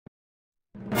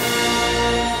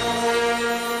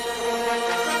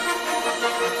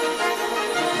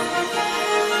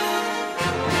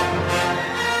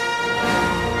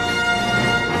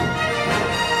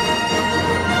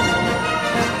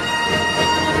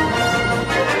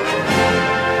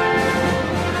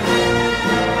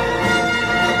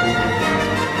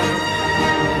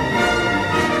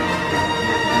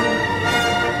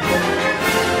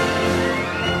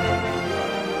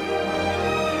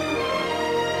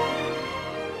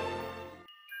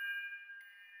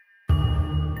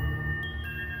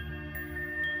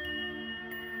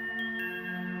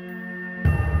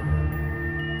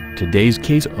Today's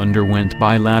case underwent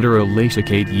bilateral LASIK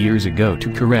 8 years ago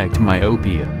to correct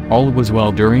myopia. All was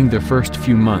well during the first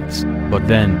few months, but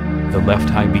then, the left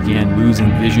eye began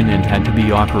losing vision and had to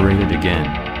be operated again.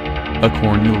 A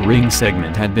corneal ring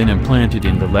segment had been implanted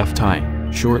in the left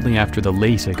eye, shortly after the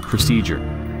LASIK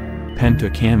procedure.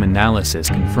 Pentacam analysis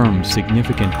confirmed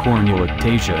significant corneal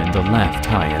ectasia in the left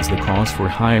eye as the cause for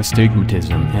high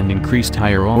astigmatism and increased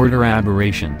higher-order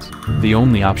aberrations. The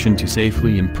only option to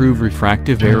safely improve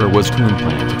refractive error was to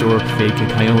implant Toric Phakic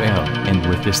IOL, and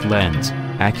with this lens,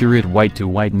 accurate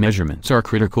white-to-white measurements are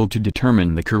critical to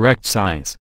determine the correct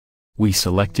size. We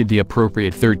selected the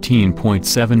appropriate 13.7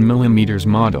 mm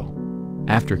model.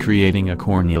 After creating a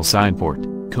corneal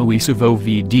sideport, cohesive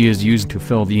OVD is used to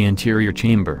fill the anterior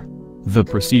chamber. The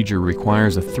procedure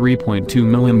requires a 3.2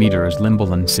 mm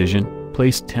limbal incision,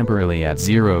 placed temporarily at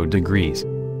 0 degrees.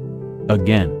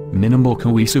 Again, minimal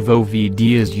cohesive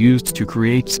OVD is used to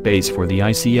create space for the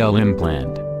ICL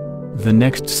implant. The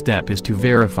next step is to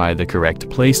verify the correct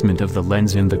placement of the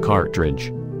lens in the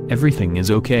cartridge. Everything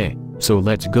is okay, so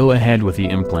let's go ahead with the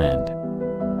implant.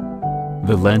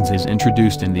 The lens is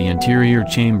introduced in the anterior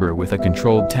chamber with a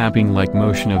controlled tapping-like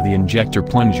motion of the injector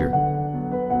plunger.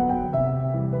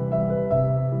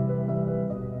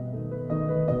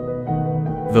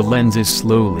 The lens is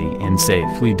slowly and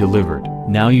safely delivered.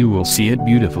 Now you will see it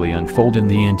beautifully unfold in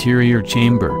the anterior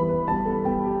chamber.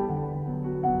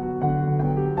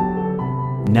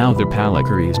 Now the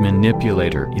Phakic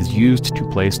manipulator is used to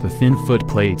place the thin foot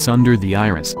plates under the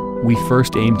iris. We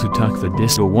first aimed to tuck the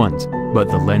distal ones, but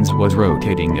the lens was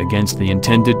rotating against the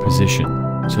intended position,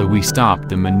 so we stopped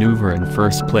the maneuver and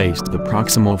first placed the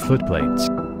proximal foot plates.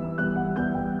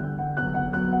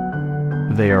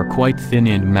 They are quite thin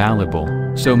and malleable,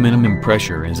 so minimum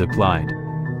pressure is applied.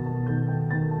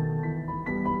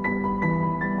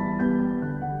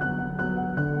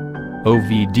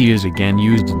 OVD is again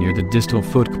used near the distal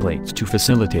foot plates to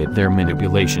facilitate their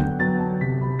manipulation.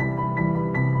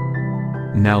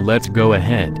 Now let's go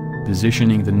ahead,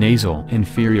 positioning the nasal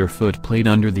inferior foot plate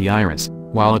under the iris,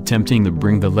 while attempting to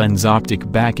bring the lens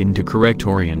optic back into correct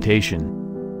orientation.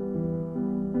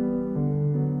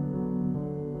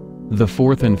 The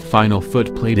fourth and final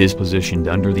foot plate is positioned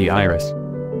under the iris.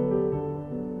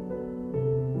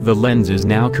 The lens is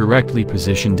now correctly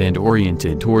positioned and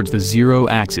oriented towards the 0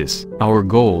 axis. Our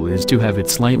goal is to have it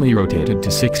slightly rotated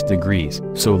to 6 degrees,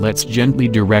 so let's gently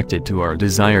direct it to our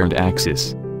desired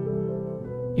axis.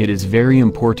 It is very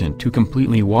important to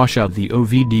completely wash out the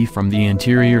OVD from the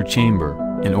anterior chamber,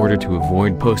 in order to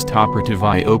avoid postoperative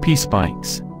IOP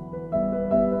spikes.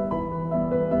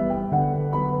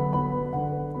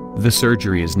 The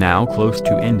surgery is now close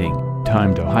to ending.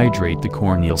 Time to hydrate the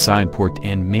corneal sideport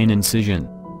and main incision.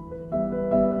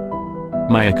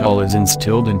 Myocul is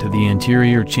instilled into the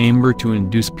anterior chamber to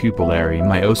induce pupillary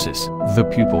meiosis. The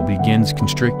pupil begins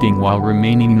constricting while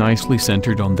remaining nicely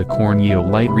centered on the corneal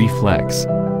light reflex.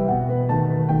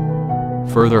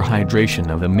 Further hydration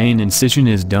of the main incision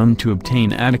is done to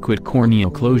obtain adequate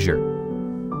corneal closure.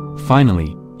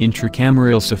 Finally,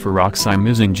 intracameral cefuroxime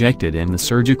is injected and the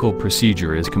surgical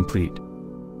procedure is complete.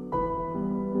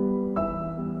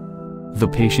 The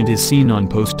patient is seen on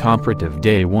postoperative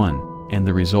day 1, and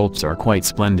the results are quite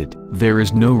splendid. There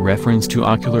is no reference to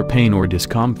ocular pain or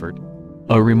discomfort.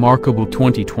 A remarkable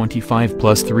 20/25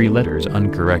 plus 3 letters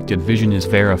uncorrected vision is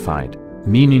verified,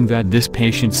 meaning that this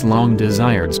patient's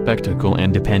long-desired spectacle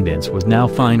independence was now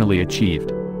finally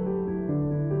achieved.